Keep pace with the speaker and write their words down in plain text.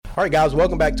All right, guys,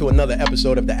 welcome back to another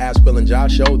episode of the Ask Will and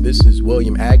Josh Show. This is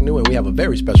William Agnew, and we have a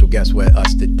very special guest with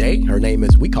us today. Her name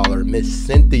is, we call her Miss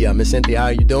Cynthia. Miss Cynthia, how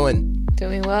are you doing?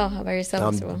 Doing well. How about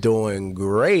yourself, Mr. Will? I'm doing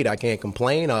great. I can't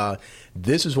complain.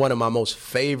 This is one of my most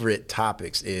favorite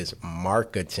topics is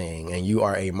marketing, and you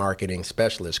are a marketing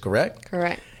specialist, correct?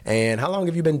 Correct. And how long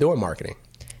have you been doing marketing?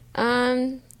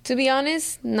 To be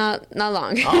honest, not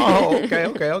long. Oh,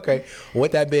 okay.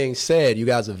 With that being said, you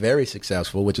guys are very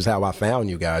successful, which is how I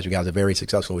found you guys. You guys are very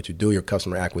successful with you do your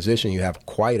customer acquisition. You have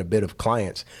quite a bit of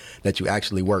clients that you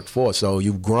actually work for. So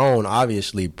you've grown,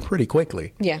 obviously, pretty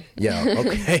quickly. Yeah. Yeah,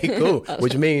 okay, cool.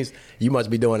 Which means you must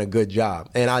be doing a good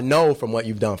job. And I know from what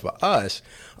you've done for us,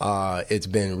 it's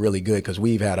been really good because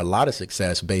we've had a lot of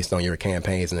success based on your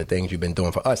campaigns and the things you've been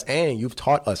doing for us. And you've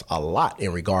taught us a lot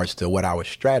in regards to what our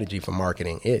strategy for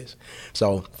marketing is.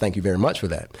 So thank you very much for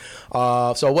that.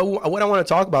 So what I want to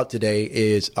talk about today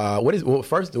is, what is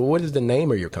the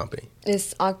name of your company?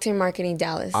 It's Octane Marketing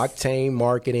Dallas. Octane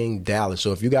Marketing Dallas.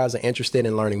 So if you guys are interested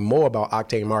in learning more about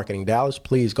Octane Marketing Dallas,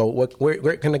 please go.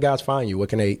 Where can the guys find you? Where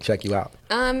can they check you out?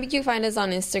 You can find us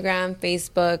on Instagram,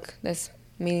 Facebook. That's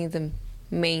mainly the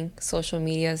main social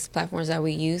medias platforms that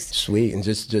we use. Sweet. And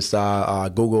just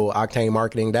Google Octane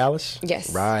Marketing Dallas.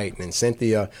 Yes. Right. And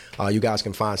Cynthia, you guys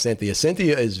can find Cynthia.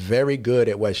 Cynthia is very good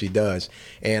at what she does.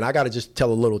 And I got to just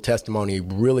tell a little testimony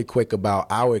really quick about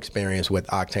our experience with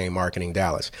Octane Marketing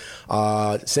Dallas.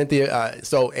 Cynthia,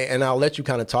 and I'll let you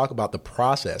kind of talk about the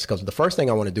process, because the first thing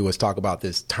I want to do is talk about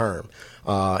this term.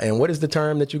 And what is the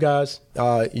term that you guys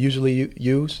usually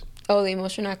use? Oh, the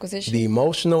emotional acquisition. The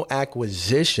emotional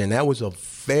acquisition. That was a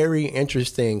very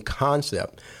interesting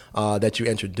concept that you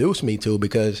introduced me to,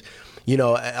 because, you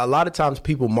know, a lot of times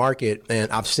people market,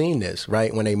 and I've seen this,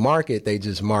 right? When they market, they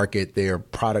just market their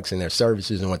products and their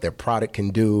services and what their product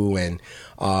can do, and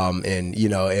you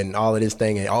know, and all of this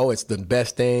thing, and it's the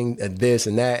best thing, and this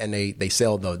and that, and they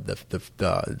sell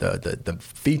the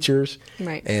features,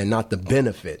 right, and not the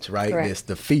benefits, right? Correct. It's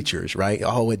the features, right?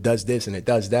 Oh, it does this and it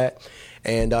does that.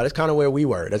 And that's kind of where we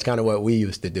were. That's kind of what we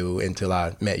used to do until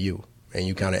I met you. And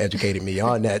you kind of educated me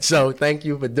on that. So thank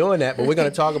you for doing that. But we're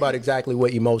going to talk about exactly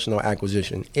what emotional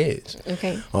acquisition is.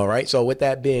 Okay. All right. So with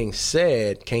that being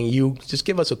said, can you just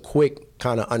give us a quick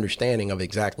kind of understanding of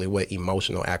exactly what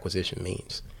emotional acquisition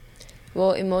means?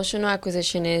 Well, emotional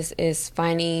acquisition is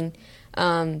finding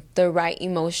the right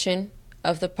emotion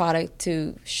of the product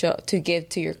to give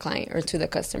to your client or to the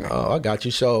customer. Oh, I got you.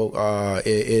 So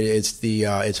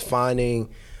it's finding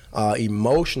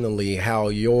emotionally how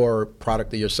your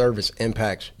product or your service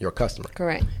impacts your customer.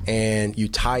 Correct. And you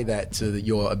tie that to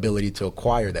your ability to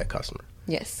acquire that customer.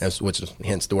 Yes. Which is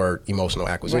hence the word emotional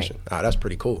acquisition. Right. That's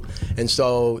pretty cool. And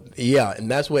so, yeah, and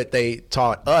that's what they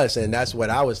taught us. And that's what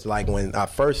I was like when I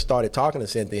first started talking to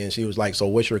Cynthia, and she was like, so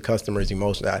what's your customer's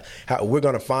emotional? We're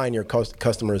going to find your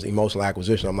customer's emotional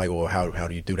acquisition. I'm like, well, how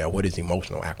do you do that? What is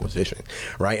emotional acquisition?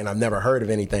 Right. And I've never heard of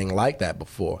anything like that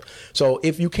before. So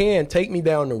if you can, take me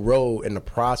down the road in the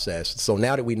process. So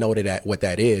now that we know what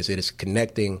that is, it is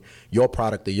connecting your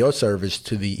product or your service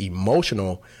to the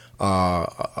emotional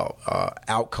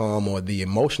outcome or the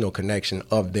emotional connection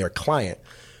of their client.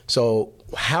 So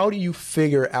how do you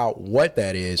figure out what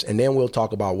that is? And then we'll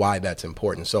talk about why that's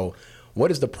important. So what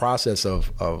is the process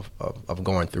of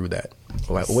going through that?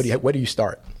 Where do you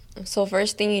start? So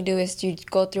first thing you do is you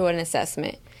go through an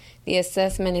assessment. The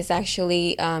assessment is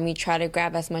actually you try to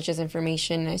grab as much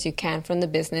information as you can from the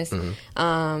business.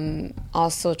 Mm-hmm.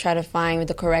 Also try to find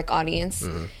the correct audience.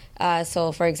 Mm-hmm.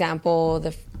 So for example,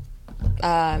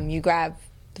 you grab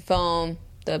the phone,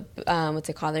 their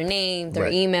name, their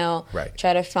right. email. Right.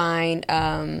 Try to find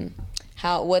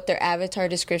what their avatar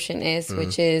description is, mm-hmm.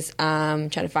 which is try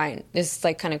to find. This is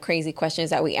like kind of crazy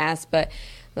questions that we ask, but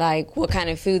like what kind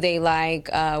of food they like,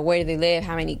 where do they live,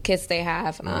 how many kids they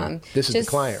have. Mm-hmm. This is the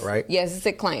client, right? Yes, it's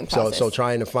a client process. So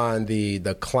trying to find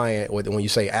the client. When you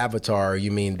say avatar, you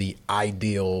mean the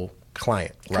ideal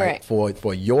client, right? Correct.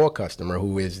 For your customer,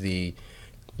 who is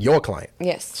your client.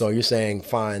 Yes. So you're saying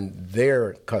find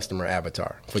their customer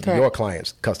avatar for Correct. your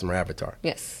client's customer avatar.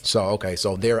 Yes. So, okay,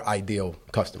 so their ideal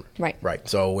customer. Right. Right.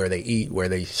 So where they eat, where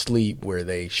they sleep, where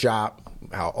they shop,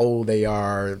 how old they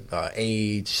are,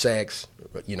 age, sex,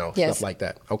 yes. stuff like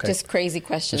that. Okay. Just crazy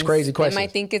questions. Just crazy questions. They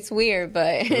might think it's weird,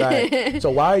 but. Right. So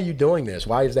why are you doing this?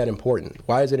 Why is that important?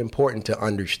 Why is it important to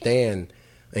understand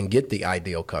and get the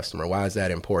ideal customer? Why is that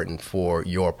important for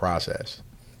your process?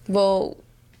 Well,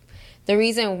 the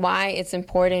reason why it's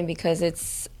important because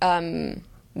it's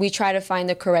we try to find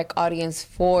the correct audience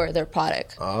for their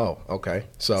product. Oh, okay.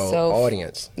 So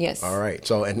audience. Yes. All right.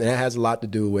 So, and that has a lot to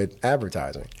do with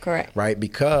advertising. Correct. Right?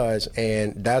 Because,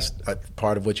 and that's a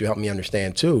part of what you helped me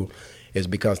understand too, is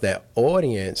because that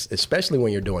audience, especially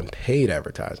when you're doing paid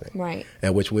advertising, right?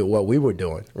 And what we were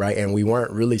doing, right? And we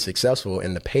weren't really successful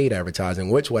in the paid advertising,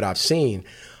 which what I've seen,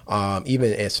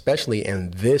 even especially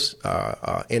in this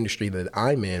industry that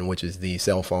I'm in, which is the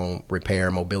cell phone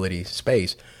repair mobility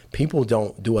space, people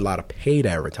don't do a lot of paid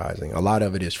advertising. A lot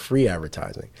of it is free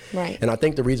advertising. Right. And I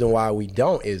think the reason why we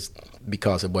don't is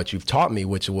because of what you've taught me,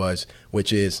 which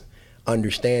is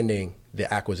understanding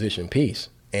the acquisition piece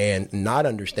and not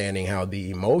understanding how the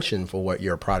emotion for what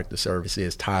your product or service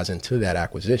is ties into that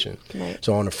acquisition. Right.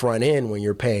 So on the front end, when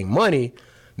you're paying money,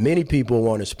 many people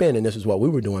want to spend, and this is what we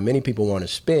were doing, many people want to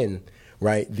spend,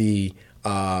 right, the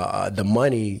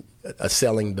money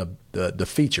selling the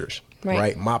features.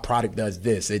 Right. My product does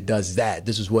this, it does that.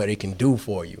 This is what it can do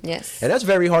for you. Yes. And that's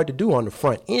very hard to do on the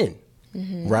front end,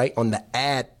 right? On the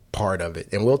ad part of it.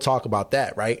 And we'll talk about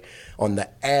that, right? On the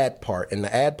ad part. And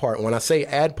the ad part, when I say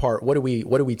ad part, what are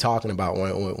we talking about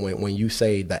when you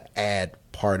say the ad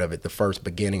part of it, the first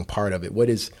beginning part of it? What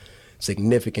is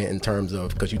significant in terms of,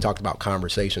 because you talked about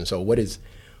conversation. So what is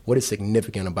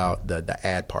significant about the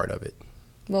ad part of it?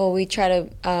 Well, we try to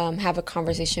have a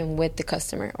conversation with the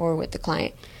customer or with the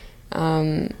client.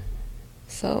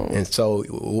 So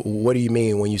what do you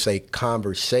mean when you say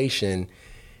conversation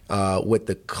with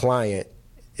the client?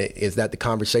 Is that the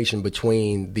conversation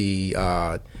between the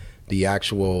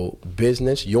actual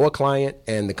business, your client,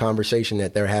 and the conversation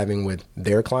that they're having with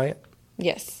their client?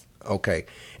 Yes. Okay.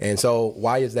 And so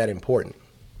why is that important?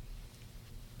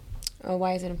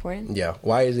 Why is it important? Yeah.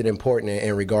 Why is it important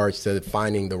in regards to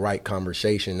finding the right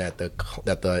conversation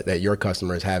that your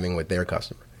customer is having with their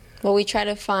customer? Well, we try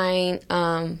to find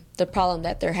the problem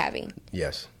that they're having.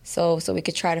 Yes. So we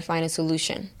could try to find a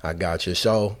solution. I got you.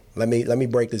 So let me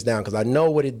break this down, because I know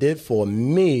what it did for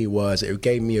me was it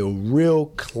gave me a real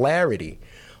clarity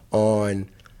on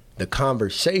the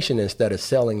conversation instead of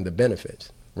selling the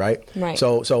benefits, right? Right.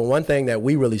 So one thing that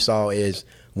we really saw is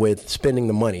with spending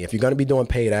the money. If you're going to be doing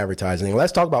paid advertising,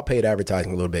 let's talk about paid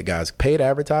advertising a little bit, guys. Paid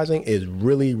advertising is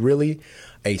really, really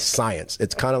a science.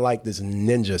 It's kind of like this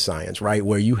ninja science, right?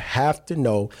 Where you have to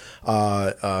know,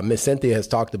 Miss Cynthia has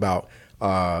talked about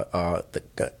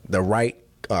the right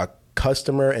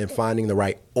customer and finding the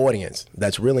right audience.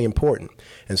 That's really important.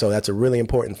 And so that's a really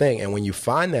important thing. And when you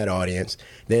find that audience,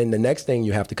 then the next thing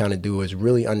you have to kind of do is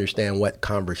really understand what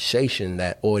conversation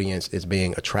that audience is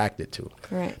being attracted to.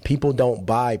 Right. People don't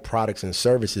buy products and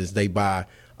services. They buy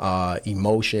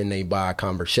emotion, they buy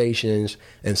conversations.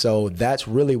 And so that's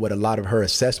really what a lot of her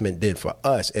assessment did for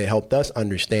us. It helped us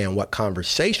understand what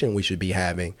conversation we should be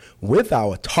having with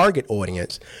our target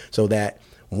audience, so that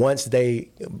once they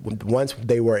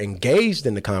were engaged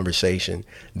in the conversation,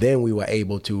 then we were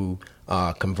able to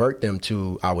convert them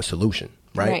to our solution,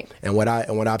 right? And what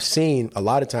I've seen a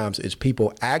lot of times is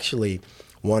people actually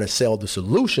want to sell the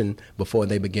solution before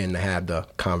they begin to have the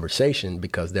conversation,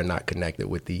 because they're not connected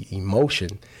with the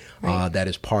emotion that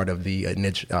is part of the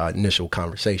initial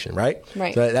conversation, right?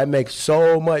 Right. So that makes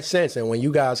so much sense. And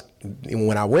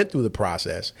when I went through the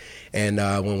process and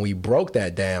when we broke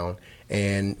that down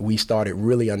and we started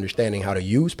really understanding how to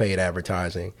use paid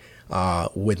advertising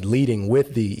with leading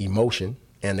with the emotion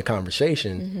and the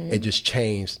conversation, it just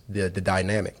changed the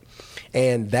dynamic.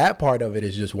 And that part of it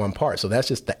is just one part. So that's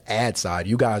just the ad side.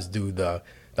 You guys do the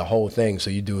whole thing. So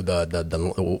you do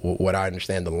the what I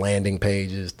understand, the landing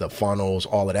pages, the funnels,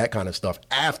 all of that kind of stuff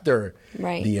after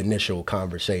the initial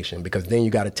conversation, because then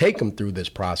you got to take them through this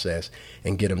process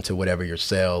and get them to whatever your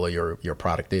sell or your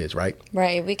product is, right?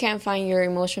 Right. If we can't find your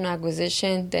emotional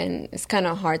acquisition, then it's kind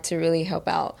of hard to really help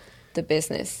out the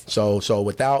business. So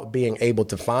without being able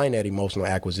to find that emotional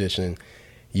acquisition,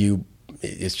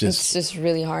 it's just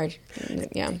really hard.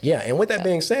 Yeah. And with that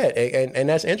being said, and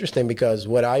that's interesting, because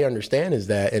what I understand is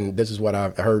that, and this is what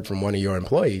I've heard from one of your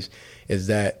employees, is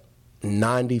that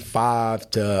 95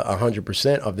 to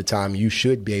 100% of the time you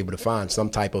should be able to find some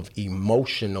type of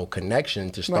emotional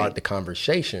connection to start the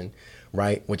conversation,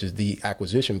 right? Which is the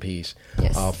acquisition piece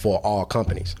for all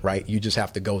companies, right? You just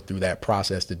have to go through that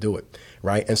process to do it,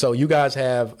 right? And so you guys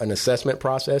have an assessment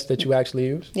process that you actually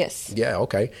use? Yes. Yeah,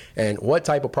 okay. And what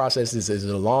type of process is it?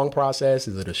 A long process?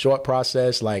 Is it a short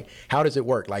process? Like, how does it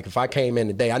work? Like, if I came in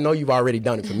today, I know you've already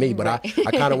done it for me, but I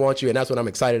kind of want you, and that's what I'm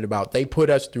excited about. They put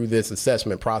us through this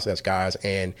assessment process, guys,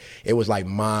 and it was like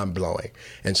mind-blowing.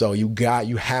 And so you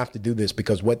have to do this,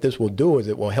 because what this will do is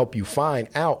it will help you find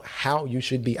out how you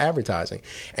should be advertising. advertising.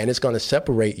 And it's going to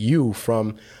separate you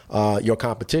from your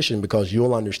competition because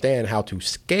you'll understand how to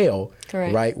scale,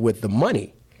 Correct. right, with the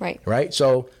money. Right. Right.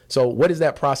 So what does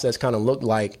that process kind of look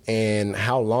like, and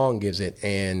how long is it?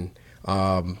 And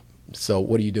so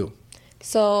what do you do?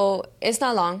 So it's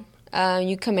not long.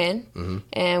 You come in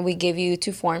and we give you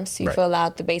 2 forms. You Right. fill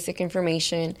out the basic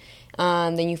information.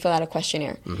 Then you fill out a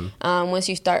questionnaire. Once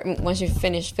you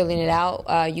finish filling it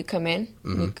out, you come in.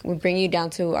 We bring you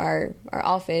down to our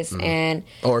office and.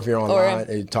 Or if you're online,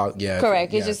 you talk. Yeah.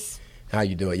 Correct. Yeah. It's just. How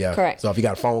you do it, yeah. Correct. So if you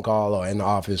got a phone call or in the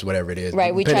office, whatever it is,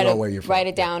 Right, we try depending to on where you're from. write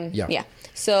it down. Yeah. Yeah.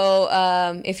 So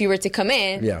if you were to come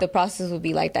in, Yeah. the process would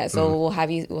be like that. So we'll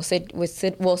have you. We'll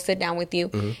sit down with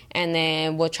you, and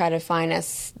then we'll try to find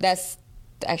us. That's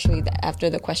actually after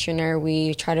the questionnaire,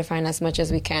 we try to find as much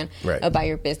as we can Right. about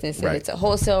your business. If Right. it's a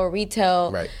wholesale,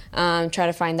 retail, Right. Try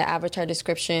to find the avatar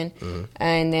description,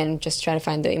 and then just try to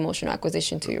find the emotional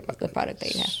acquisition to the product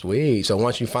that you have. Sweet. So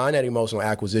once you find that emotional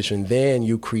acquisition, then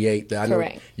you create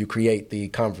Correct. you create the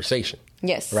conversation.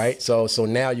 Yes. Right. So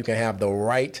now you can have the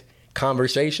right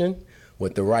conversation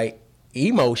with the right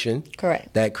emotion.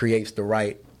 Correct. That creates the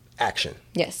right action.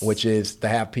 Yes. Which is to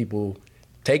have people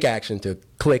take action to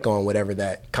click on whatever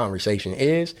that conversation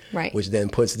is. Right. Which then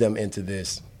puts them into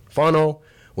this funnel,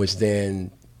 which then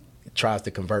tries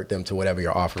to convert them to whatever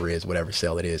your offer is, whatever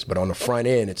sale it is. But on the front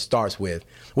end, it starts with,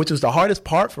 which was the hardest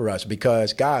part for us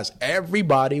because, guys,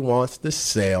 everybody wants to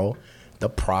sell the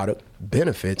product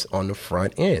benefits on the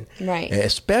front end. Right. And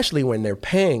especially when they're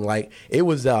paying. Like, it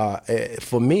was,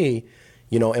 for me,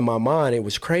 you know, in my mind, it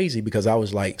was crazy because I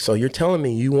was like, so you're telling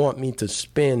me you want me to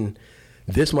spend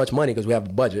this much money, because we have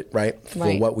a budget, right, for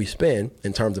Right. what we spend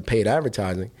in terms of paid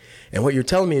advertising. And what you're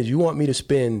telling me is you want me to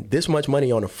spend this much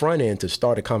money on the front end to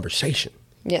start a conversation,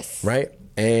 Yes. right?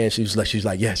 And she's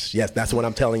like, yes, that's what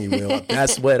I'm telling you, Will.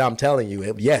 That's what I'm telling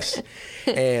you. Yes.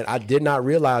 And I did not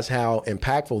realize how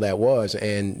impactful that was.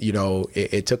 And, you know,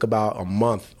 it took about a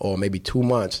month or maybe 2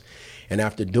 months. And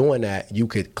after doing that, you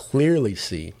could clearly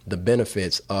see the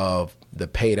benefits of the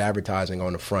paid advertising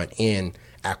on the front end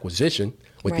acquisition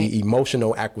with Right. the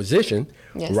emotional acquisition,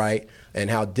 Yes. right? And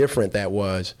how different that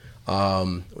was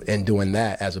in doing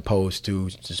that as opposed to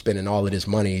spending all of this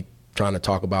money trying to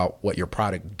talk about what your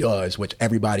product does, which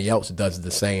everybody else does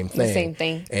the same thing. The same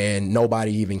thing. And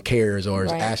nobody even cares or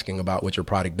is Right. asking about what your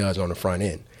product does on the front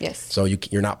end. Yes. So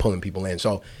you're not pulling people in.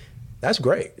 So that's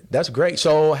great. That's great.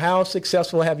 So how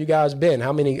successful have you guys been?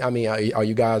 How many, are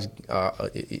you guys,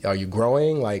 are you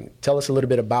growing? Like, tell us a little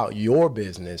bit about your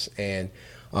business and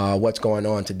what's going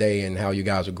on today and how you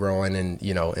guys are growing and,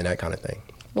 you know, and that kind of thing.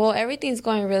 Well, everything's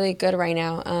going really good right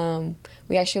now.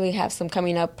 We actually have some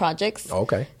coming up projects.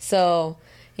 Okay. So,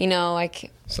 you know,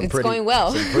 going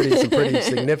well. Some pretty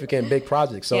significant big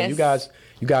projects. So Yes.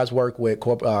 you guys work with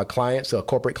clients,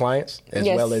 corporate clients, as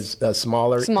Yes. well as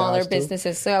smaller guys too?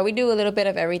 businesses. So we do a little bit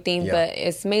of everything, Yeah. but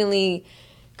it's mainly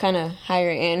kind of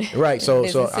higher end. Right. So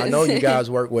businesses. I know you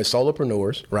guys work with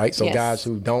solopreneurs, right? So Yes. guys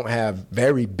who don't have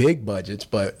very big budgets,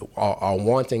 but are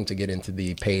wanting to get into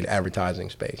the paid advertising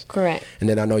space. Correct. And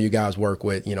then I know you guys work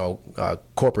with, you know,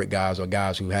 corporate guys or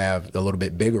guys who have a little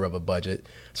bit bigger of a budget.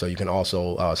 So you can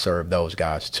also serve those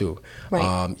guys too.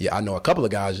 Right. Yeah, I know a couple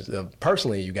of guys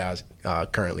personally you guys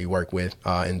currently work with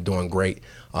and doing great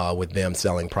with them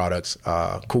selling products.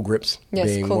 Cool Grips Yes,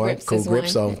 being Cool one. Grips Cool is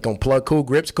Grips. one. So don't plug Cool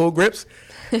Grips. Cool Grips.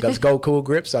 Let's go Cool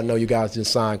Grips. I know you guys just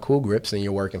signed Cool Grips and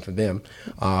you're working for them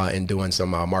and doing some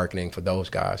marketing for those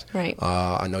guys. Right.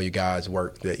 I know you guys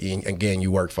work, again,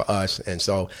 you work for us. And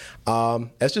so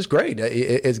that's just great.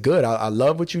 It's good. I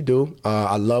love what you do.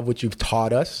 I love what you've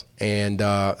taught us. And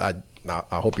I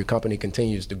hope your company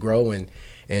continues to grow and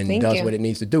Thank does you. what it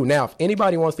needs to do. Now, if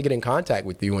anybody wants to get in contact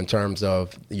with you in terms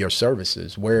of your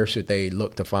services, where should they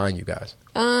look to find you guys?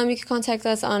 You can contact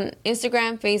us on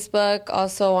Instagram, Facebook,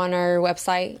 also on our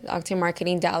website, Octane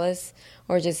Marketing Dallas,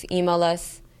 or just email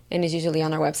us. And it's usually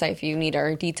on our website if you need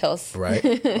our details.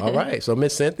 Right. All right. So,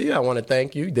 Miss Cynthia, I want to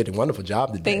thank you. You did a wonderful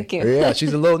job today. Thank you. Yeah,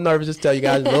 she's a little nervous. Just tell you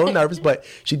guys, a little nervous, but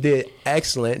she did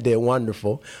excellent, did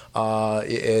wonderful.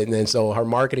 And so her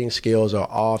marketing skills are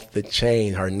off the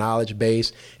chain. Her knowledge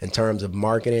base in terms of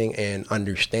marketing and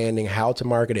understanding how to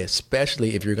market,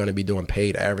 especially if you're going to be doing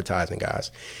paid advertising,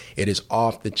 guys. It is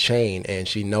off the chain, and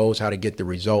she knows how to get the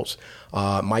results.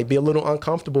 Might be a little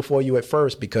uncomfortable for you at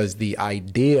first because the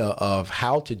idea of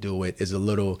how to do it is a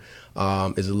little,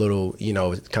 you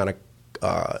know, kind of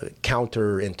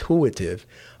counterintuitive,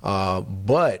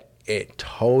 but it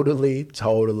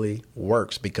totally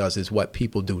works because it's what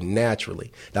people do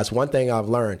naturally. That's one thing I've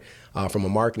learned from a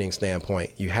marketing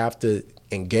standpoint. You have to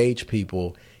engage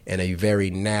people in a very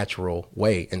natural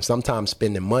way. And sometimes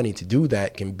spending money to do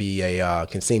that can be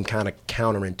can seem kind of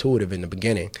counterintuitive in the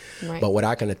beginning. Right. But what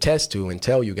I can attest to and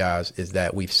tell you guys is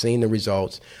that we've seen the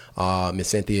results. Miss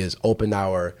Cynthia has opened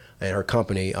and her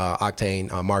company,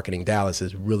 Octane Marketing Dallas,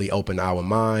 has really opened our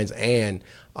minds and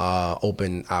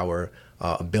opened our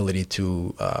ability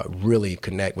to really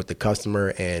connect with the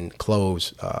customer and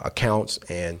close accounts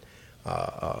and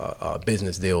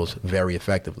business deals very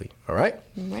effectively. All right.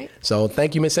 Right. So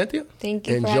thank you, Miss Cynthia. Thank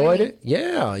you. Enjoyed it.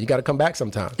 Yeah, you got to come back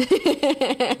sometime.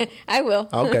 I will.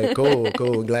 Okay,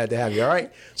 cool. Glad to have you. All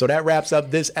right. So that wraps up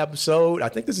this episode. I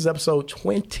think this is episode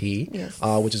 20, yes.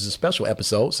 Which is a special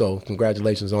episode. So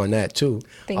congratulations on that too.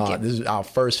 Thank you. This is our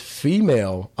first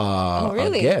female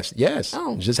really? guest. Yes.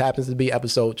 Oh. It just happens to be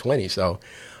episode 20. So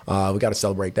we got to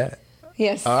celebrate that.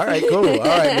 Yes. All right, cool. All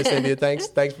right, Miss Cynthia, thanks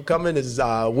for coming. This is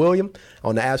William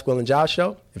on the Ask Will and Josh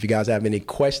Show. If you guys have any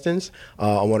questions,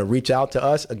 I want to reach out to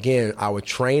us. Again, our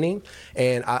training,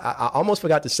 and I almost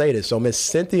forgot to say this. So Miss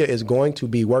Cynthia is going to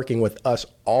be working with us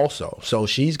also. So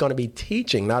she's going to be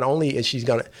teaching. Not only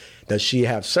does she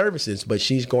have services, but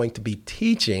she's going to be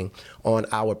teaching on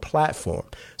our platform.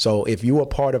 So if you are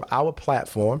part of our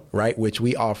platform, right, which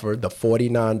we offer the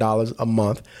 $49 a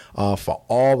month for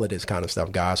all of this kind of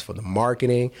stuff, guys, for the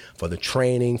marketing, for the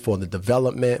training, for the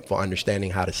development, for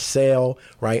understanding how to sell,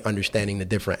 right, understanding the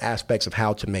different aspects of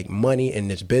how to make money in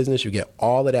this business. You get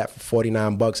all of that for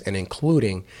 $49 and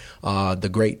including the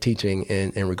great teaching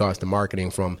in regards to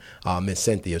marketing from Miss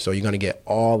Cynthia. So you're going to get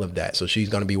all of that. So she's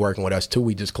going to be working with us too.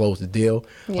 We just closed the deal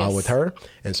with her.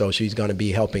 And so she's going to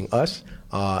be helping us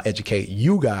educate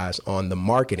you guys on the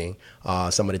marketing,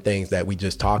 some of the things that we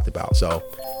just talked about. So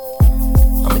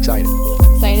I'm excited.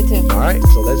 Excited too. All right,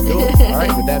 so let's do it. All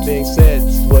right, with that being said,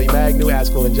 this is William Agnew,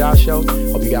 Ask Will and Josh Show.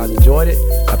 Hope you guys enjoyed it.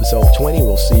 Episode 20.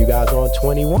 We'll see you guys on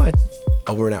 21.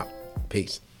 Over and out.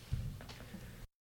 Peace.